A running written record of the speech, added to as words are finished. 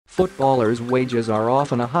Footballers' wages are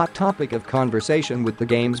often a hot topic of conversation, with the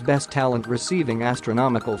game's best talent receiving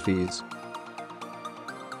astronomical fees.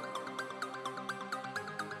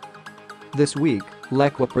 This week,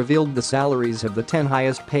 L'Equipe revealed the salaries of the 10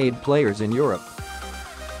 highest-paid players in Europe.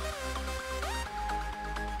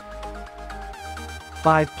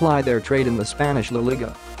 5 ply their trade in the Spanish La Liga,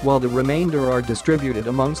 while the remainder are distributed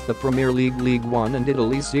amongst the Premier League, Ligue 1 and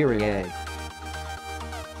Italy's Serie A.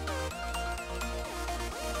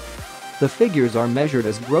 The figures are measured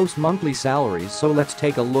as gross monthly salaries, so let's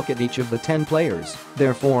take a look at each of the 10 players,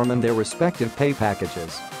 their form and their respective pay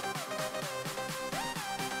packages.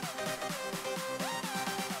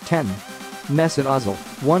 10. Mesut Ozil,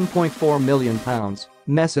 £1.4 million.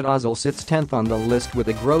 Mesut Ozil sits 10th on the list with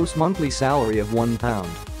a gross monthly salary of £1.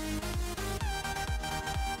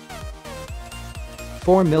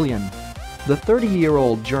 4 million. The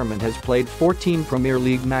 30-year-old German has played 14 Premier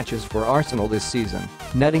League matches for Arsenal this season,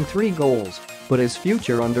 netting 3 goals, but his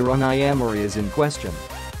future under Unai Emery is in question.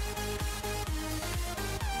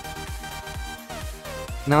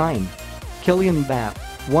 9. Kylian Mbappe,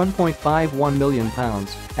 £1.51 million.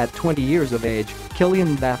 At 20 years of age,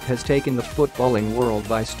 Kylian Mbappe has taken the footballing world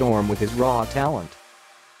by storm with his raw talent.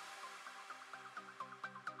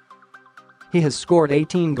 He has scored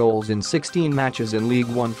 18 goals in 16 matches in Ligue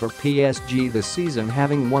 1 for PSG this season,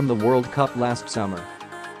 having won the World Cup last summer.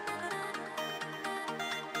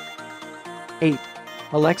 8.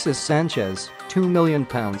 Alexis Sanchez, £2 million.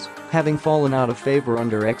 Having fallen out of favour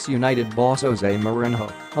under ex-United boss Jose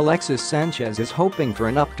Mourinho, Alexis Sanchez is hoping for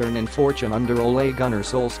an upturn in fortune under Ole Gunnar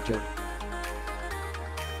Solskjaer.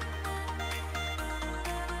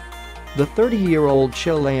 The 30-year-old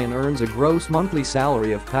Chilean earns a gross monthly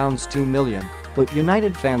salary of £2 million, but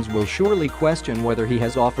United fans will surely question whether he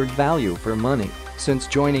has offered value for money since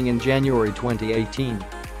joining in January 2018.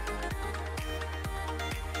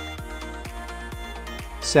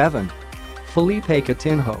 7. Phillipe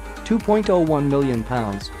Coutinho, £2.01 million.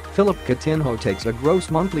 Phillipe Coutinho takes a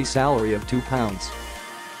gross monthly salary of £2.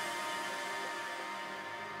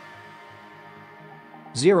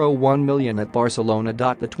 1 million at Barcelona.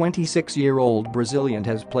 The 26-year-old Brazilian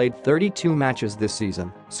has played 32 matches this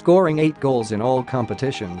season, scoring 8 goals in all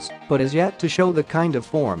competitions, but is yet to show the kind of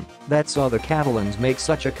form that saw the Catalans make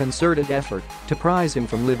such a concerted effort to prize him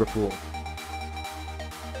from Liverpool.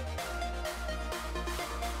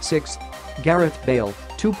 6. Gareth Bale,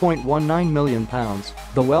 £2.19 million.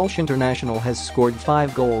 The Welsh international has scored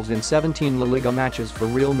 5 goals in 17 La Liga matches for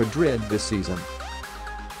Real Madrid this season.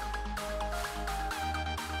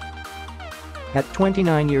 At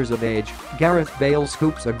 29 years of age, Gareth Bale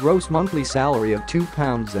scoops a gross monthly salary of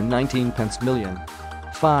 £2.19 million.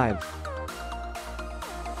 5.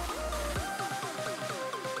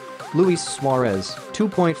 Luis Suarez,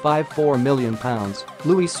 £2.54 million.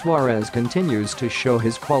 Luis Suarez continues to show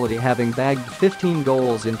his quality, having bagged 15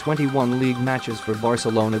 goals in 21 league matches for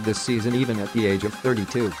Barcelona this season, even at the age of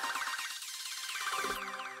 32.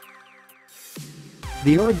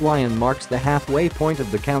 The Uruguayan marks the halfway point of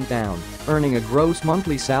the countdown, earning a gross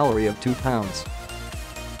monthly salary of £2.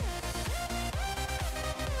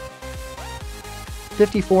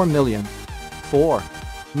 54 million. 4.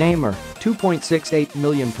 Neymar, £2.68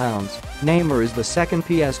 million. Neymar is the second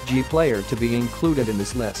PSG player to be included in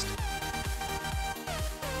this list.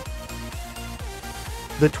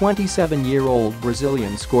 The 27-year-old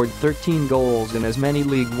Brazilian scored 13 goals in as many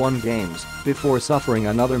Ligue 1 games before suffering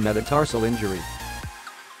another metatarsal injury.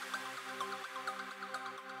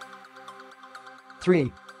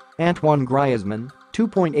 3. Antoine Griezmann,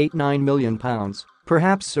 £2.89 million.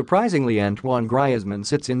 Perhaps surprisingly, Antoine Griezmann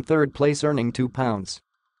sits in third place, earning £2.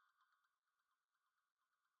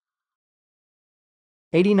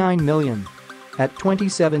 89 million. At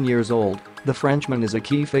 27 years old, the Frenchman is a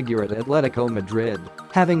key figure at Atletico Madrid,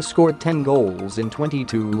 having scored 10 goals in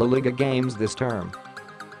 22 La Liga games this term.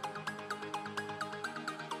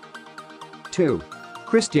 2.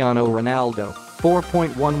 Cristiano Ronaldo,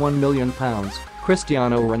 £4.11 million.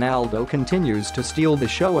 Cristiano Ronaldo continues to steal the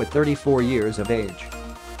show at 34 years of age.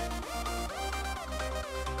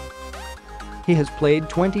 He has played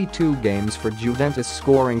 22 games for Juventus,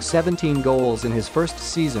 scoring 17 goals in his first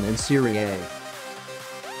season in Serie A.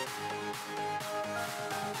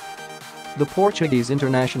 The Portuguese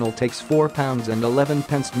international takes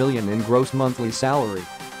 £4.11 million in gross monthly salary.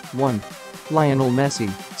 1. Lionel Messi,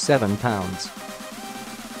 £7.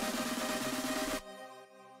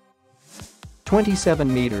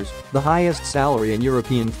 27 meters, the highest salary in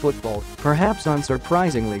European football, perhaps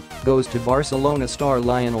unsurprisingly, goes to Barcelona star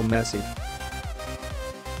Lionel Messi.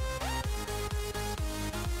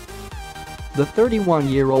 The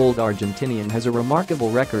 31-year-old Argentinian has a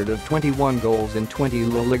remarkable record of 21 goals in 20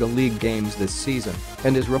 La Liga League games this season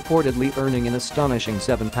and is reportedly earning an astonishing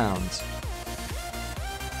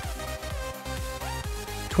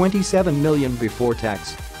 £7.27 million before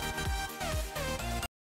tax.